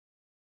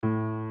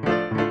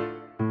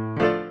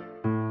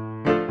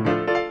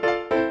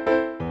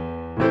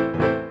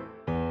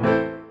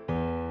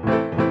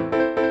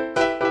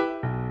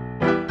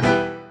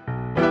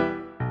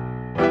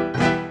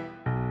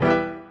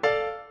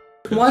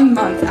circus. 1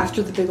 month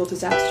after the Biggle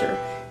disaster,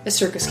 a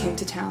circus came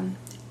to town.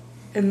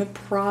 And the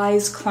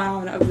prize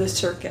clown of the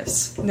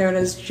circus, known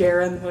as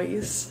Jaron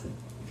Lees,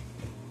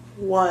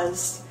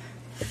 was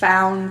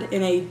found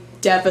in a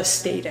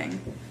devastating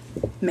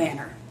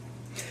manner.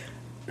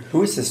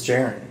 Who is this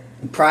Jaron?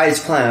 Prize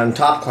clown,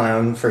 top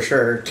clown for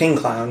sure, king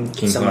clown,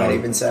 some might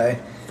even say.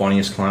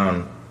 Funniest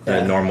clown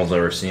that Normal's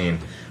ever seen,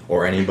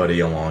 or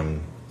anybody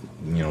along,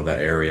 that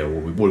area.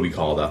 What do we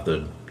call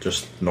that?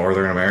 Just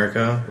Northern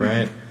America,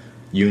 right?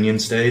 Union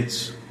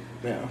states.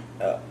 Yeah.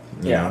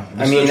 Yeah.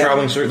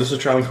 This is a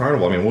traveling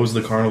carnival. I mean, what was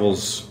the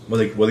carnival's? What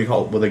they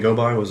go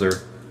by?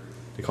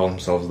 They call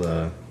themselves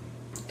the?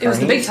 It was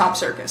the Big Top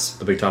Circus.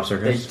 The Big Top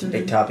Circus.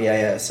 Big Top,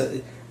 yeah.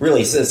 So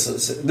really, this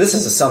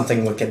is a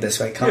something look at this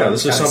way. Yeah,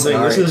 this is something.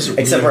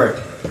 Except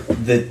for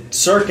the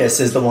circus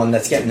is the one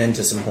that's getting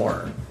into some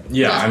horror.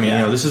 Yeah, I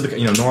mean, this is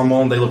the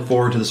Normal. They look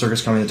forward to the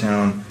circus coming to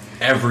town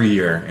every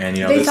year, and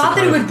they thought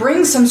that it would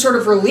bring some sort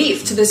of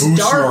relief to this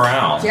dark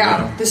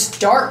morale. This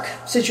dark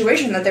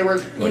situation that they were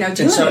dealing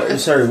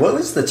with. Sorry, what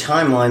was the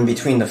timeline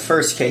between the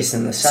first case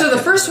and the second? So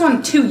the first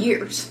one, 2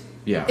 years.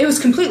 Yeah, it was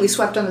completely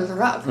swept under the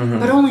rug.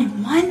 But only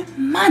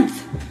 1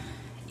 month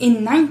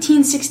in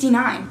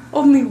 1969,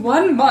 only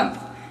 1 month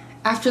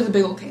after the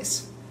Biggle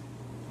case.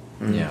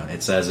 Yeah,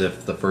 it's as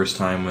if the first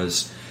time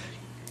was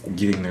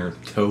getting their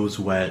toes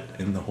wet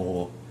in the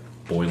whole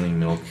boiling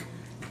milk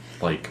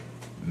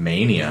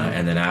mania,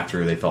 and then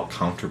after they felt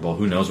comfortable,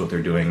 who knows what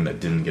they're doing that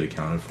didn't get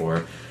accounted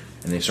for,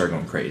 and they start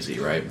going crazy,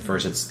 right?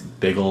 First it's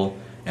Biggle,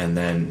 and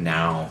then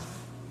now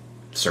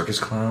circus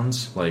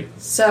clowns.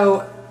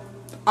 So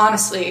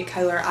honestly,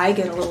 Kyler, I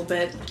get a little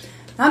bit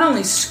not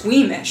only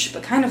squeamish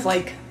but kind of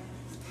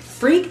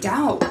freaked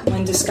out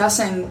when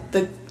discussing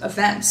the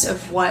events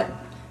of what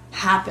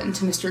happened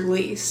to Mr.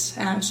 Lees,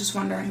 and I was just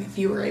wondering if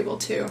you were able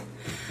to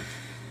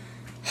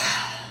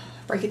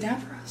break it down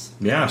for us.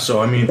 Yeah,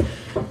 so I mean,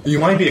 you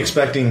might be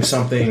expecting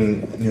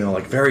something,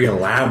 very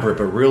elaborate,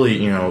 but really,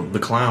 the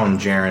clown,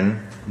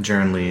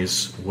 Jaron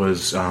Lees,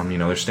 was,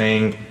 they're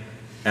staying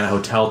at a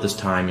hotel at this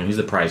time. He's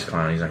the prize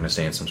clown. He's not going to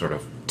stay in some sort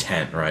of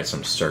tent, right?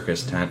 Some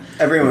circus tent.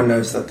 Everyone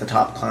knows that the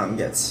top clown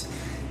gets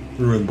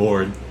room and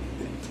board.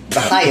 The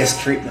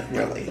highest treatment,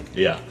 really.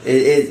 Yeah.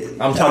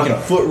 I'm talking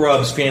foot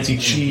rubs, fancy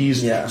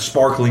cheese,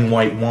 sparkling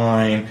white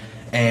wine,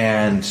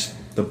 and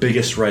the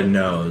biggest red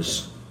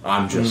nose.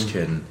 I'm just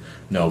kidding.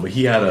 No, but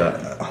he had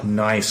a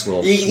nice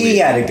little. He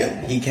had a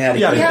good. He had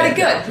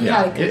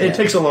a good. It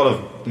takes a lot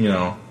of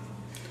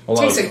It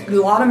takes a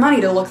lot of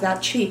money to look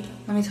that cheap.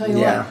 Let me tell you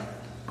what.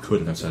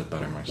 Couldn't have said it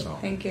better myself.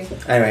 Thank you.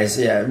 Anyways,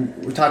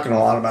 we're talking a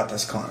lot about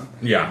this clown.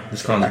 Yeah,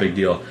 this clown's a big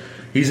deal.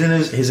 He's in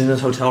his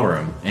hotel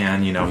room,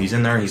 and he's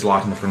in there. He's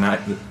locked in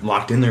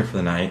there for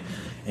the night,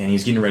 and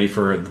he's getting ready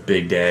for the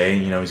big day.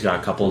 He's got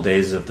a couple of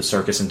days of the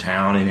circus in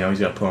town, and he's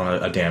got to put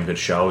on a damn good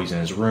show. He's in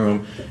his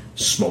room,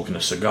 smoking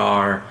a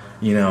cigar,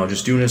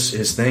 just doing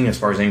his thing as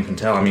far as anyone can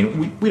tell. I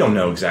mean, we don't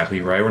know exactly,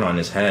 right? We're not in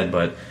his head,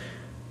 but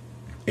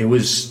it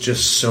was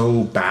just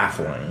so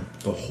baffling,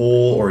 the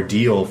whole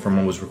ordeal from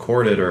what was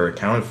recorded or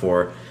accounted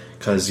for,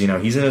 because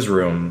he's in his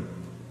room,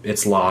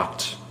 it's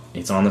locked,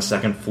 it's on the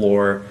second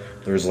floor.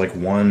 There's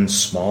one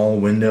small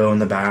window in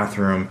the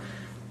bathroom,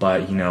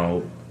 but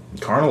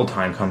carnival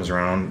time comes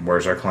around.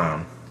 Where's our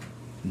clown?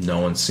 No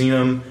one's seen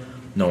him.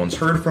 No one's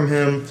heard from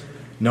him.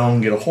 No one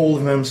can get a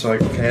hold of him. So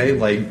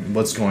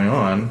what's going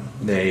on?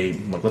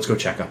 Let's go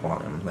check up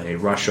on him. They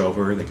rush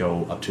over. They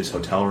go up to his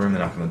hotel room. They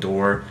knock on the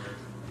door.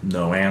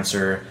 No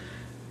answer.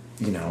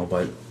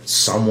 But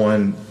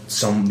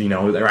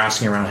they're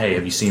asking around. Hey,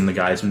 have you seen the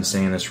guy who's been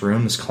staying in this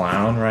room? This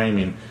clown, right? I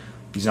mean,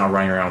 he's not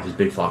running around with his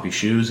big floppy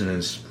shoes and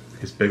his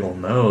big old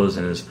nose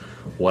and his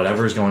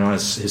whatever's going on,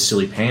 his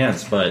silly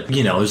pants. But,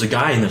 there's a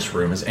guy in this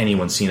room. Has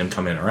anyone seen him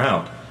come in or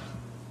out?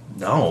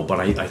 No, but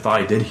I thought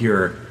I did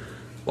hear,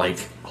 a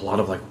lot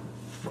of,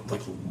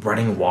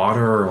 running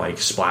water or,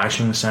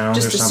 splashing sounds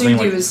or something. Just assumed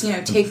he was,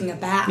 taking a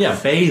bath. Yeah,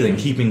 bathing,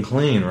 keeping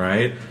clean,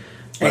 right?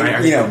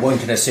 And, one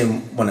can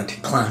assume when a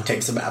clown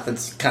takes a bath,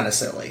 it's kind of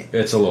silly.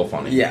 It's a little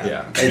funny.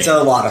 Yeah. It's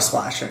a lot of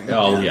splashing.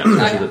 Oh,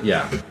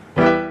 yeah.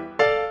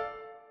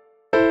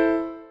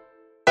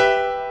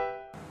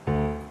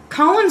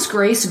 Collins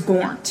Grace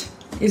Gaunt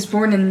is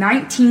born in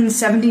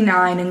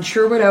 1979 in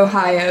Sherwood,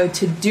 Ohio,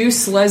 to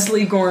Deuce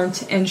Leslie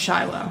Gaunt in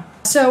Shiloh.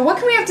 So what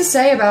can we have to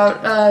say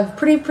about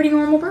pretty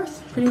normal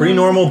birth? Pretty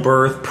normal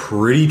birth,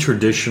 pretty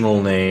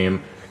traditional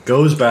name.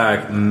 Goes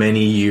back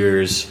many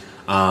years.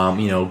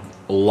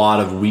 A lot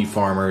of wheat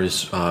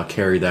farmers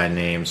carry that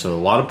name, so a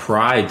lot of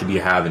pride to be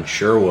had in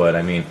Sherwood.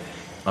 I mean,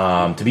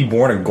 to be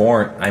born a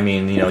Gaunt, I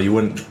mean, you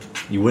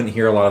wouldn't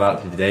hear a lot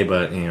about it today,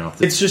 but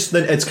it's just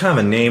that it's kind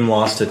of a name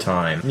lost to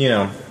time.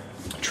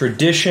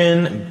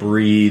 Tradition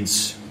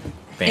breeds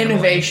family.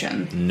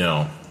 Innovation.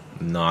 No,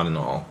 not at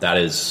all. That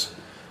is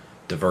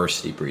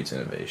diversity breeds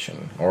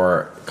innovation,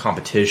 or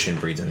competition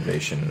breeds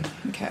innovation.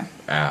 Okay.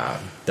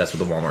 That's what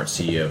the Walmart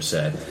CEO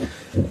said.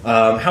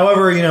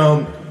 However,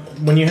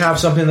 when you have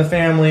something in the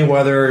family,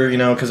 whether,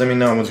 because,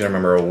 no one's going to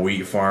remember a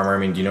wheat farmer.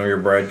 Do you know where your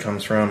bread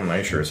comes from?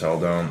 I sure as hell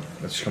don't.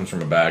 It just comes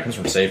from a bag. It comes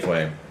from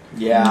Safeway.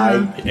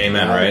 Yeah,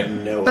 Amen, right?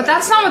 No, But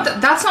that's not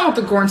what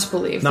the Gorns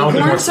believe. Not what the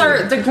Gorns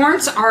believe. The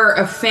Gorns are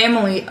a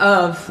family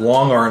of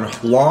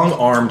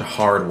long-armed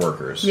hard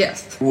workers.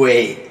 yes.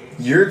 Wait,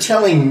 you're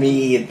telling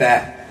me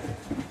that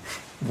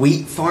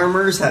wheat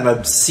farmers have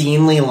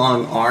obscenely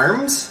long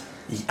arms?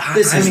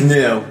 This is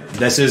new.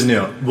 This is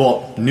new.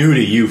 Well, new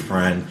to you,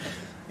 friend.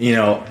 You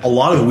know, a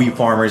lot of wheat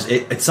farmers,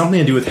 it's something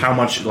to do with how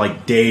much,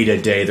 like, day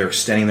to day they're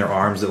extending their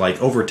arms. That,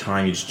 like, over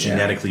time, you just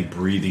genetically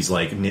breed these,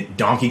 like,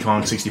 Donkey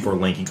Kong 64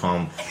 Lanky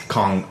Kong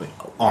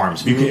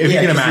arms. If you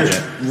can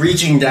imagine.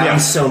 Reaching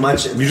down so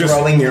much,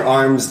 throwing your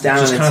arms down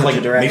just in kind of such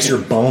like a direction. makes your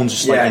bones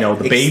just like, you know,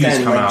 the babies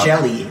come out.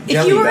 Jelly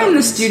If you were in the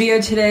bones.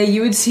 studio today,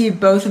 you would see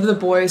both of the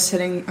boys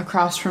sitting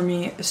across from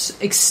me,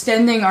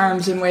 extending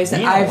arms in ways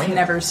that I've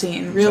never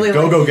seen. Really,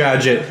 Go-Go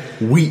Gadget,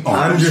 wheat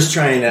arms. I'm just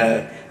trying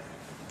to...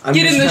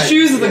 get in the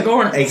shoes of the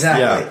Gorns.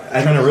 Exactly.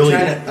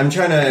 Yeah. I'm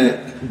trying to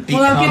become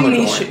Well, now get in a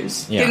these Gorn.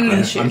 shoes. Yeah, Get in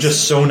these shoes. I'm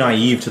just so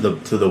naive to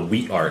the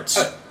wheat arts.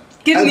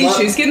 Get in I these love-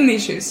 shoes. Get in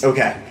these shoes.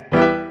 Okay.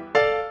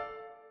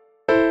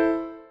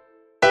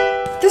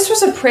 This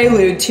was a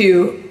prelude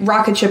to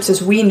rocket ships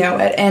as we know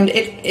it, and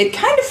it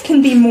kind of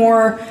can be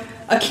more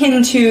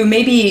akin to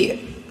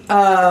maybe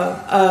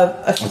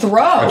a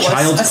throw, A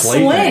child's a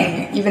sling,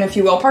 plaything. even if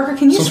you will. Parker,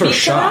 can you Some speak sort of to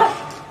shot.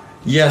 that?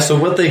 Yeah, so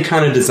what they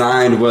kind of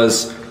designed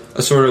was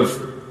a sort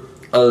of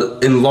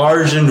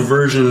enlarged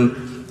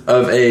version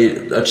of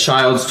a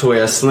child's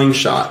toy, a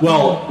slingshot.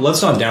 Well,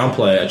 let's not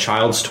downplay a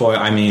child's toy.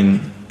 I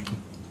mean,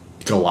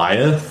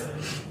 Goliath.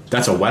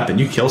 That's a weapon.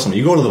 You kill someone.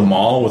 You go to the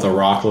mall with a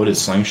rock-loaded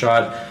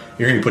slingshot,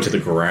 you're going to be put to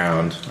the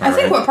ground. I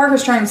think what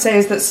Parker's trying to say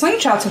is that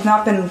slingshots have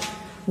not been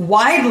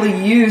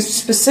widely used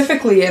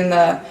specifically in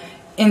the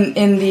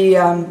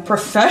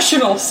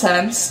professional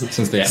sense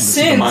Since the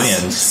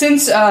Mayans.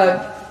 since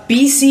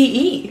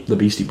BCE. The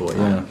Beastie Boy,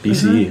 yeah.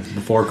 BCE,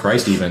 before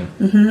Christ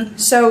even.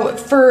 So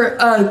for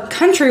a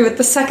country with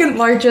the second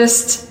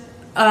largest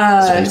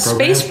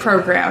space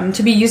program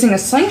to be using a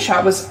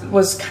slingshot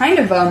was kind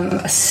of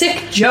a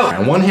sick joke.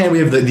 On one hand, we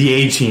have the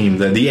A team,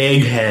 the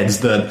eggheads,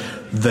 the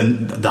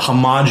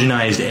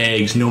homogenized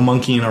eggs, no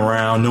monkeying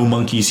around, no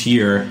monkeys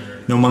here,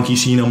 no monkey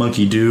see, no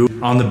monkey do.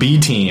 On the B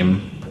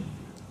teams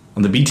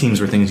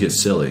where things get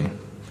silly,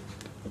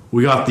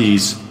 we got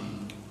these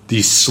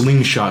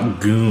slingshot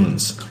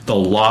goons, the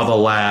lava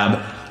lab.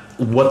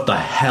 What the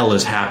hell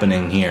is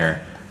happening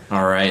here?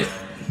 All right,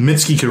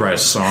 Mitski could write a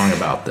song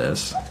about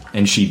this,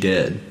 and she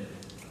did,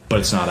 but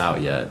it's not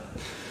out yet.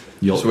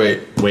 So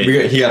wait.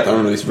 He got the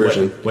unreleased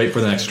version. Wait for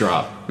the next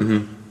drop.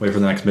 Wait for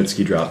the next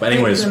Mitski drop. But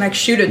anyways, Wait for the next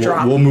shoot to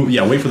drop. We'll move.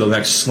 Yeah, wait for the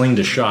next sling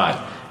to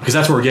shot, because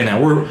that's what we're getting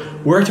at.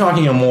 We're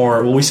talking a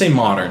more, well, we say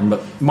modern,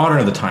 but modern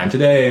of the time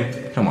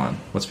today. Come on,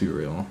 let's be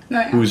real. No,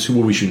 yeah. Who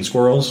were we shooting?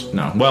 Squirrels?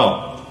 No.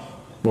 Well,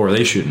 what were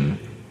they shooting?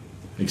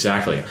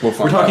 Exactly.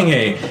 We're talking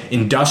a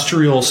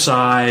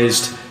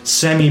industrial-sized,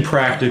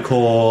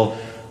 semi-practical,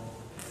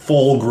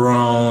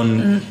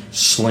 full-grown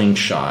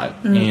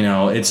slingshot. You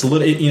know,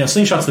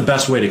 slingshot's the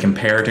best way to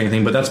compare it to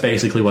anything, but that's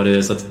basically what it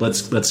is.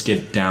 Let's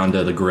get down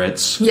to the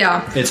grits.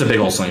 Yeah. It's a big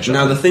old slingshot.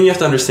 Now the thing you have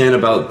to understand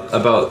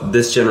about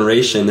this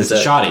generation is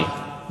that shoddy.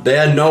 They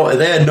had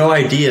no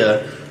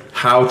idea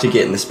how to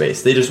get into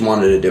space. They just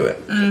wanted to do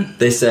it.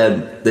 They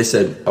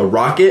said a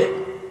rocket.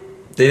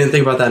 They didn't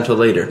think about that until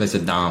later. They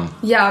said Dom.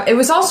 Yeah, it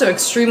was also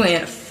extremely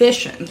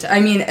inefficient. I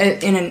mean,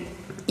 in an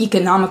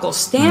economical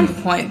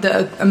standpoint,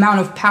 the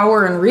amount of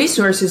power and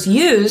resources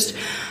used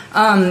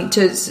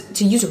to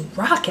use a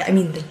rocket. I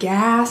mean, the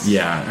gas.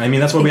 Yeah, I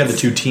mean that's why we had the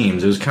two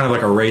teams. It was kind of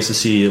like a race to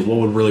see what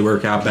would really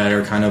work out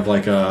better. Kind of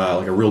like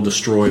a real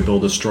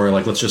build destroy.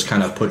 Like let's just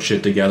kind of put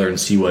shit together and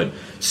see what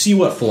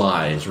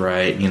flies.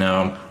 Right? You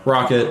know,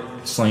 rocket,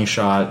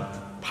 slingshot,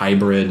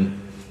 hybrid.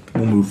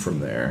 We'll move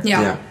from there.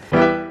 Yeah.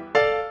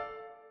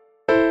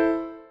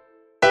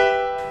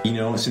 You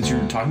know, since you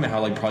were talking about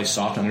how like probably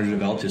soft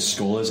underdeveloped his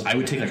skull is, I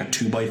would take like a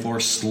 2x4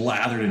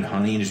 slathered in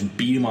honey and just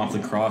beat him off the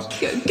cross.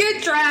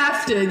 Get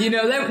drafted. You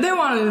know, they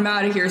wanted him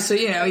out of here, so,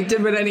 you know, he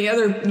did what any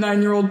other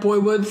 9-year-old boy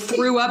would,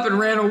 threw up and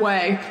ran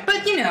away.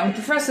 But, you know,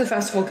 the rest of the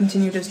festival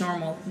continued as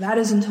normal. That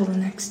is until the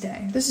next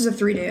day. This is a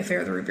 3-day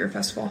affair, the Root Beer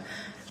Festival.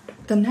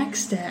 The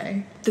next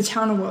day, the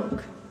town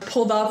awoke,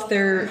 pulled off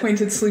their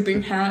pointed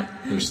sleeping hat,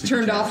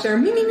 turned off their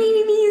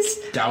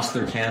me-me-me-me-me's, Doused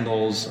their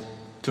candles,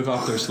 took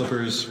off their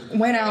slippers.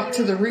 went out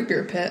to the root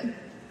beer pit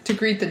to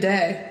greet the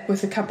day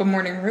with a cup of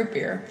morning root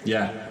beer.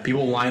 Yeah,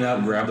 people line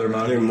up, grab their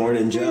mug. Their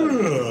morning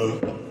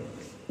jug.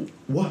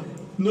 What?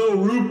 No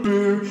root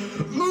beer.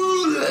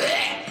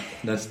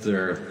 That's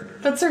their...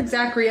 That's their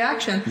exact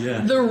reaction.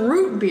 Yeah. The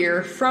root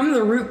beer from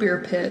the root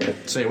beer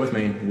pit, Say it with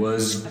me.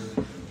 Was...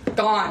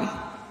 gone.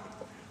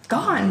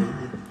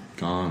 Gone.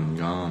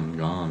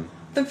 Gone.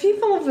 The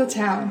people of the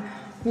town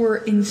were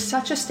in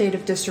such a state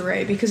of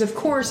disarray because, of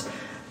course,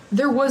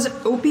 there was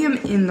opium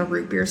in the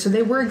root beer, so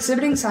they were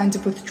exhibiting signs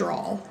of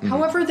withdrawal.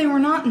 However, they were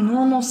not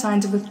normal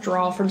signs of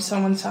withdrawal from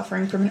someone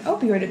suffering from an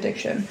opioid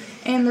addiction.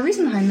 And the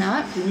reason behind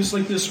that... It was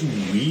like this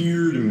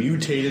weird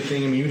mutated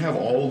thing. I mean, you have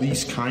all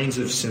these kinds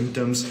of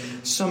symptoms.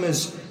 Some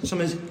as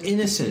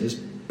innocent as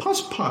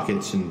pus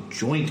pockets and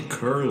joint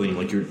curling,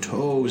 like your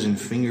toes and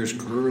fingers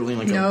curling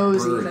like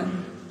Nose a bird.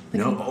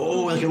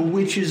 even. Like a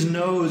witch's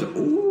nose.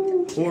 Ooh.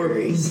 Or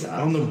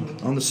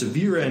on the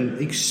severe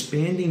end,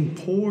 expanding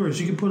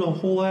pores. You could put a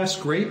whole ass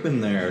grape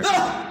in there.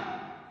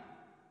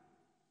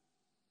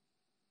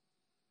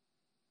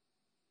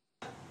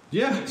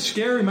 Yeah,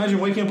 scary. Imagine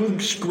waking up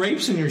with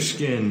scrapes in your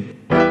skin.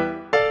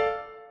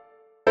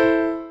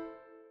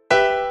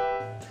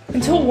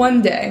 Until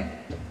one day,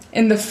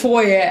 in the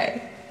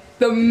foyer,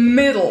 the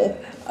middle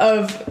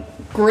of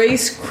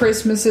Grace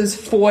Christmas's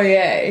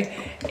foyer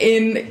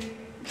in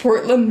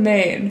Portland,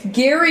 Maine,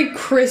 Gary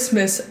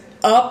Christmas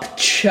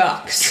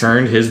upchucks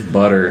Turned his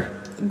butter.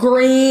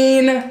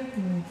 green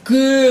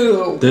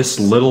goo. This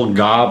little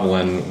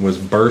goblin was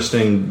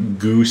bursting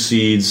goo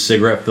seeds,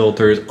 cigarette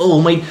filters.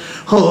 Oh,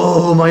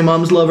 my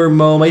mom's lover,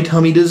 Mo. My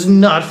tummy does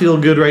not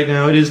feel good right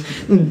now. It is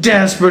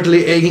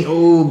desperately aching.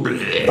 Oh,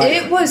 bleh.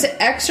 It was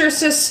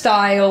Exorcist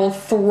style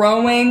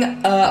throwing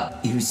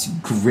up. He was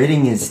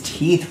gritting his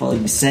teeth while he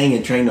was saying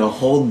it, trying to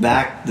hold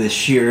back the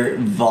sheer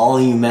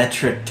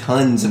volumetric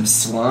tons of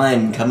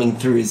slime coming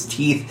through his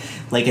teeth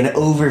like an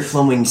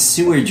overflowing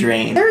sewer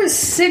drain. There is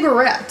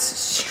cigarettes,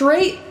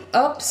 straight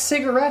up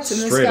cigarettes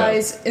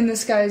in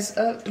this guy's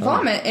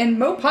vomit, and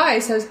Mo Pie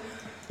says,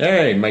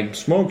 Hey, my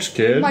smokes,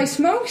 kid. "My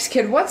smokes,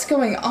 kid, what's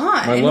going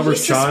on?" My and lover's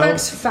he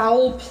suspects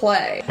foul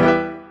play.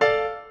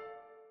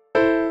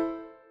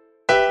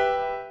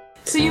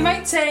 So you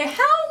might say,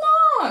 how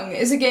long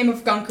is a game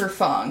of Gunk or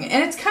Fung?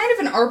 And it's kind of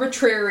an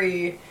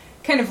arbitrary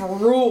kind of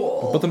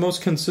rule. But the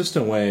most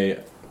consistent way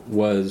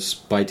was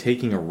by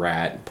taking a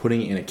rat,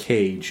 putting it in a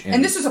cage,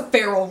 and this is a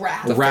feral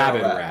rat. A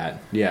rabid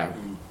rat. Yeah.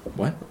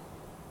 What?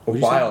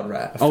 Wild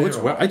rat. Oh, it's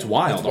wild. It's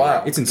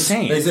wild. It's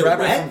insane.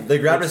 They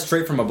grabbed it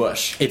straight from a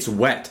bush. It's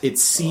wet.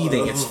 It's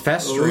seething. It's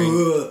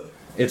festering.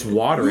 It's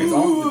watering. It's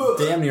all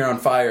damn near on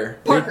fire.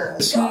 Parker,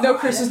 no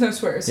curses, no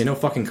swears. No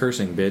fucking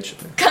cursing, bitch.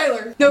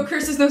 Kyler, no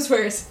curses, no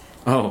swears.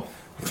 Oh,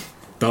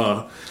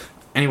 duh.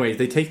 Anyway,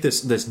 they take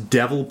this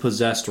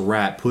devil-possessed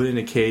rat, put it in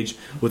a cage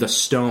with a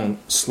stone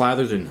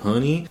slathered in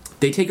honey.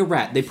 They take a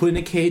rat, they put it in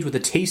a cage with a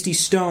tasty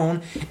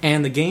stone,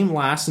 and the game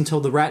lasts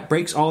until the rat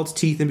breaks all its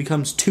teeth and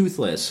becomes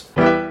toothless.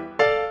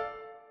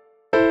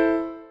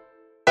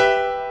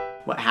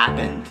 What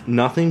happened?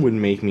 Nothing would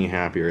make me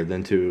happier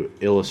than to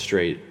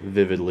illustrate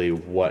vividly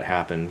what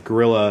happened.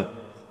 Gorilla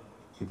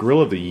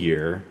of the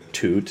Year,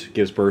 Toot,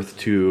 gives birth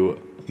to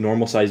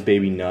normal-sized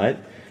baby Nut,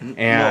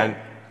 and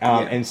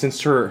and since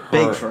her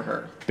big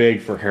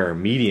for her,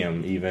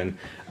 medium even.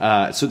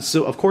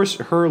 So of course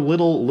her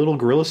little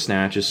gorilla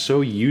snatch is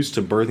so used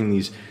to birthing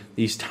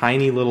these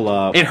tiny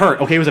little. It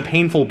hurt. Okay, it was a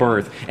painful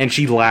birth, and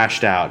she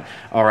lashed out.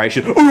 All right,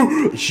 she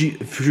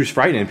was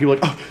frightened. And people were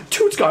like, oh,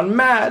 Toot's gone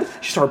mad.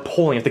 She started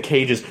pulling at the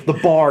cages, the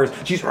bars.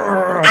 She's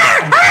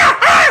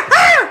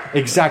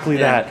exactly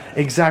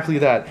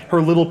that.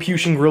 Her little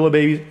Pushin gorilla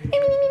babies.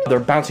 They're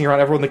bouncing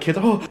around everyone. The kids,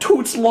 oh,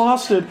 Toot's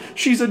lost it.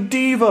 She's a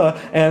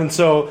diva. And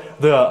so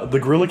the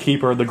gorilla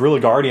keeper, the gorilla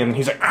guardian,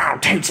 he's like, oh,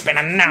 Toot's been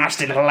a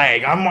nasty little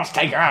leg. I must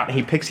take her out. And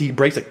he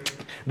breaks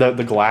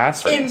the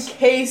glass. In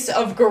case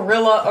of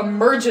gorilla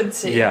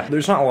emergency. Yeah,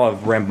 there's not a lot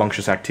of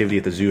rambunctious activity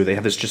at the zoo. They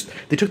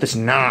took this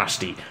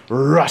nasty,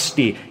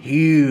 rusty,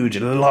 huge,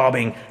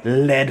 lobbing,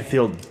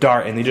 lead-filled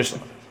dart, and they just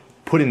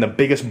put in the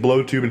biggest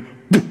blow tube,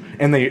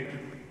 and they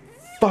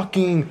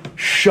fucking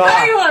shot.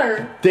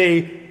 Tyler!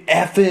 They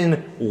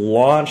effing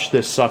launched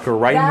this sucker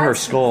right in her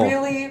skull. That's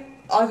really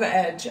on the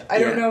edge. I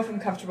don't know if I'm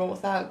comfortable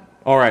with that.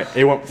 All right,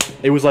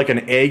 it was like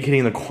an egg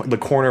hitting the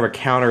corner of a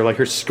counter. Like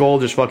her skull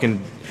just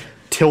fucking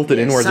tilted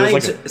inwards.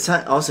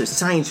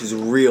 Science was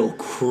real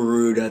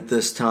crude at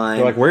this time.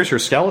 They're like, where's her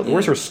skeleton?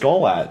 Where's her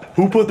skull at?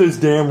 Who put this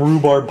damn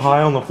rhubarb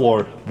pie on the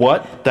floor?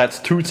 What? That's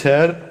Toot's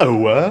head? Oh,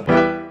 what?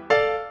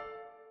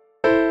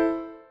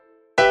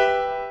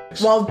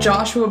 While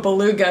Joshua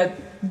Beluga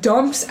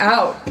dumps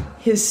out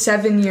his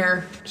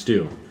 7-year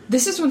stew.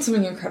 This is when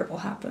something incredible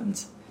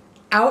happens.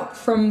 Out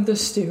from the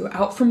stew,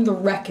 out from the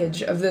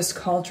wreckage of this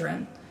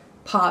cauldron,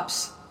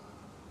 pops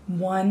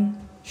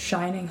one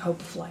shining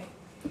hope of light.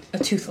 A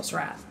toothless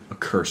rat. A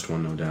cursed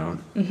one, no doubt.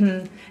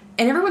 Mm-hmm.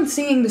 And everyone's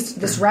seeing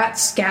this rat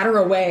scamper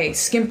away,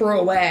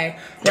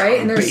 right?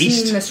 And they're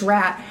seeing this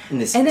rat.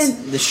 And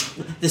then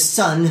the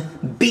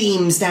sun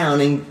beams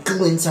down and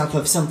glints off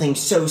of something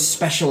so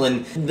special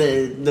in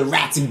the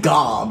rat's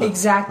gob.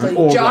 Exactly.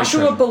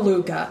 Joshua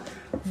Beluga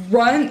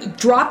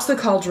drops the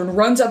cauldron,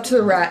 runs up to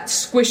the rat,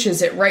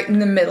 squishes it right in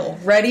the middle.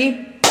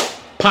 Ready?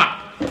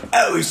 Pop!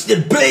 Oh, it's the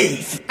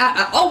beef!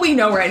 All we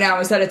know right now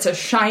is that it's a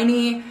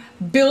shiny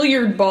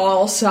billiard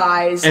ball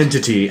sized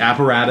entity,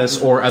 apparatus,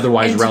 or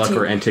otherwise relic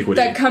or antiquity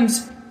that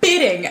comes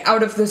spitting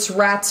out of this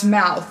rat's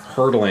mouth,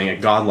 hurtling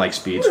at godlike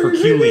speeds,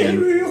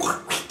 Herculean,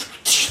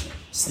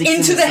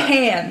 into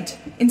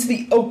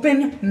the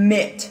open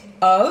mitt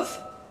of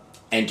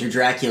Enter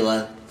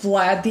Dracula.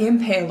 Vlad the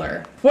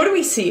Impaler. What do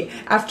we see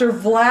after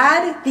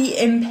Vlad the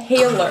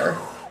Impaler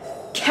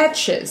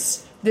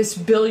catches this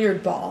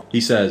billiard ball? He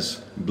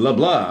says, blah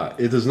blah,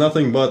 it is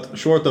nothing but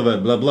short of a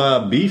blah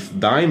blah beef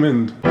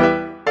diamond.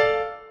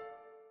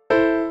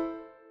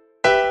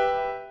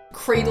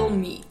 Cradle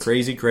Meat.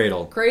 Crazy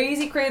Cradle.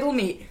 Crazy Cradle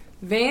Meat.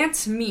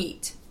 Vance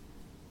Meat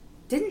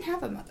didn't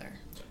have a mother.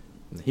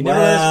 He never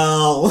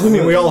I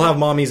mean, we all have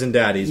mommies and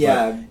daddies,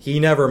 Yeah. but he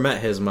never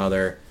met his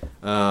mother.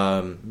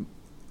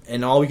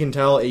 And all we can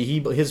tell,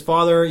 his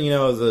father, you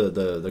know,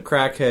 the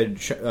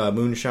crackhead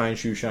moonshine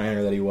shoe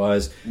shiner that he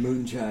was,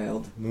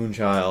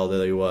 Moonchild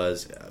that he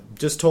was,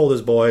 just told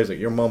his boys, like,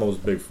 your mama was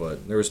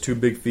Bigfoot. There was 2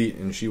 big feet,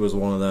 and she was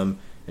one of them,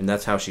 and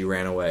that's how she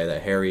ran away.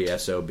 That hairy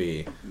SOB,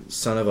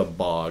 son of a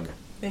bog.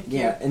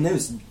 Yeah, and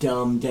those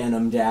dumb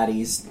denim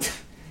daddies,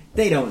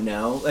 they don't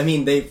know. I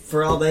mean,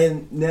 for all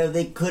they know,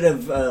 they could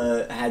have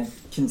had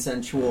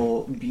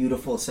consensual,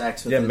 beautiful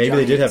sex with a maybe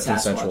they did have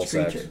giant consensual Sasquatch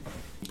sex. creature.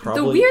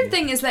 Probably. The weird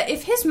thing is that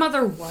if his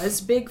mother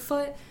was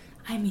Bigfoot,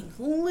 I mean,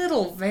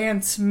 little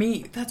Vance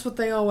Meat. That's what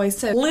they always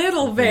said.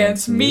 Little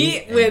Vance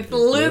Meat with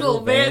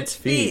little Vance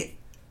feet.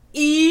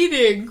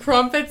 Eating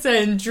crumpets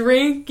and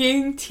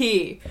drinking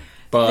tea.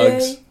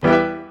 Bugs.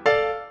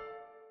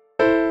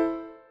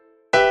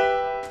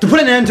 To put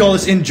an end to all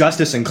this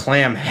injustice and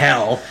clam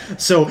hell,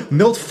 so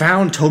Milt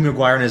found Tobey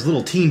Maguire in his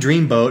little teen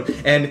dream boat,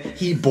 and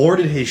he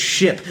boarded his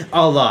ship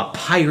a la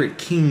Pirate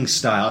King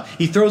style.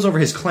 He throws over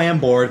his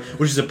clam board,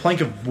 which is a plank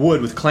of wood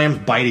with clams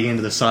biting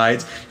into the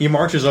sides. He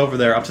marches over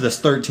there up to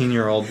this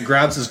 13-year-old,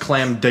 grabs his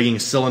clam digging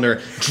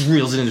cylinder,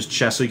 drills it in his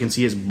chest so he can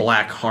see his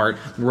black heart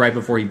right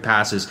before he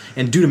passes.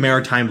 And due to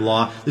maritime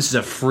law, this is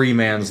a free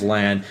man's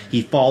land.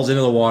 He falls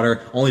into the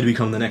water only to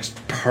become the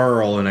next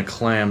pearl in a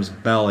clam's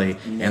belly.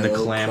 And the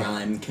clam...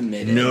 crime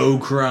committed. No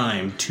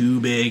crime. Too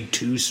big,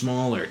 too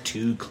small, or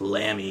too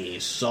clammy.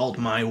 Salt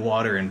my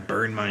water and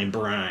burn my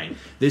brine.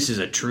 This is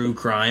a true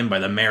crime by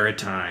the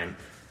maritime.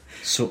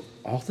 So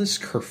all this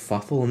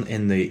kerfuffle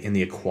in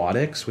the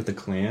aquatics with the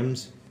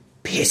clams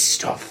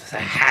pissed off the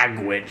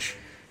hagwitch.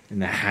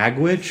 And the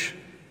hagwitch,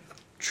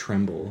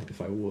 tremble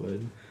if I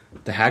would.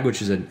 The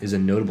hagwitch is a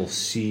notable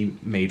sea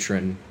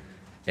matron,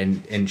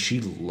 and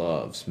she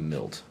loves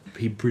Milt.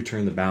 He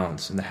returned the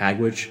balance, and the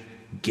hagwitch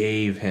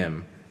gave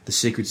him the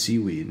sacred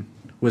seaweed.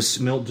 Was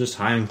Milt just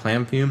high on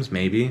clam fumes?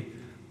 Maybe.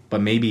 But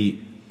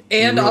maybe...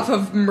 And off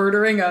of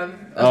murdering a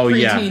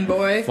preteen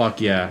boy. Fuck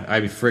yeah.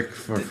 I mean,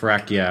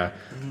 frack yeah.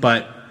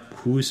 But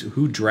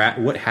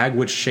what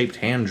hagwitch-shaped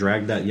hand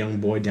dragged that young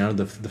boy down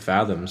to the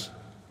fathoms?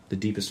 The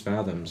deepest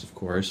fathoms, of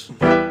course.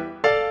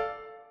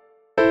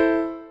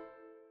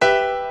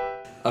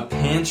 A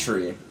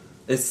pantry.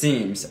 It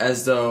seems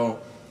as though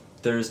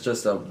there's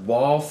just a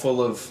wall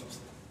full of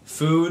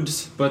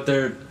foods, but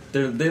they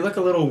look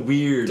a little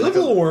weird. They look a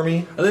little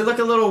wormy. They look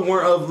a little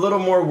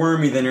more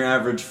wormy than your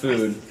average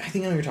food. I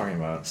think I know what you're talking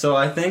about. So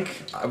I think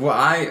what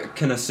I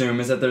can assume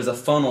is that there's a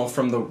funnel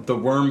from the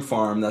worm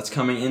farm that's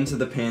coming into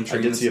the pantry.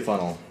 I did see a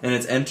funnel. And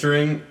it's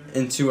entering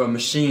into a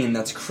machine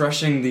that's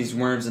crushing these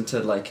worms into,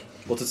 like...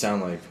 What's it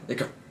sound like? It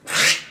go...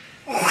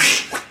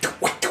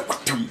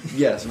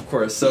 Yes, of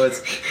course. So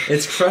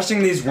it's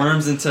crushing these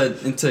worms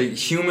into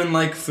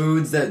human-like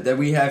foods that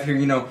we have here.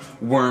 You know,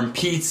 worm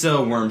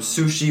pizza, worm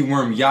sushi,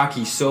 worm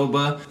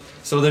yakisoba.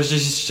 So there's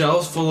just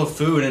shelves full of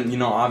food, and, you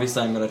know,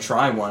 obviously I'm going to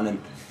try one,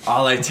 and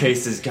all I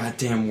taste is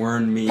goddamn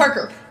worm meat.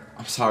 Parker.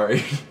 I'm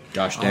sorry.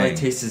 Gosh dang. All I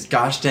taste is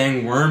gosh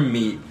dang worm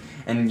meat.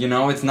 And, you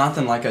know, it's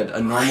nothing like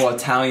a normal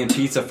Italian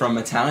pizza from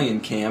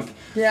Italian camp.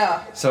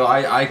 Yeah. So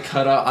I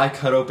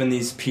cut open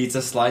these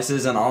pizza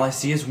slices, and all I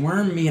see is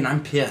worm meat, and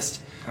I'm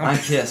pissed. I'm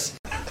pissed.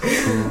 I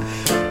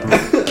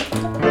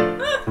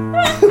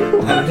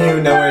don't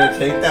even know where to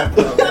take that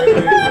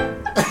from.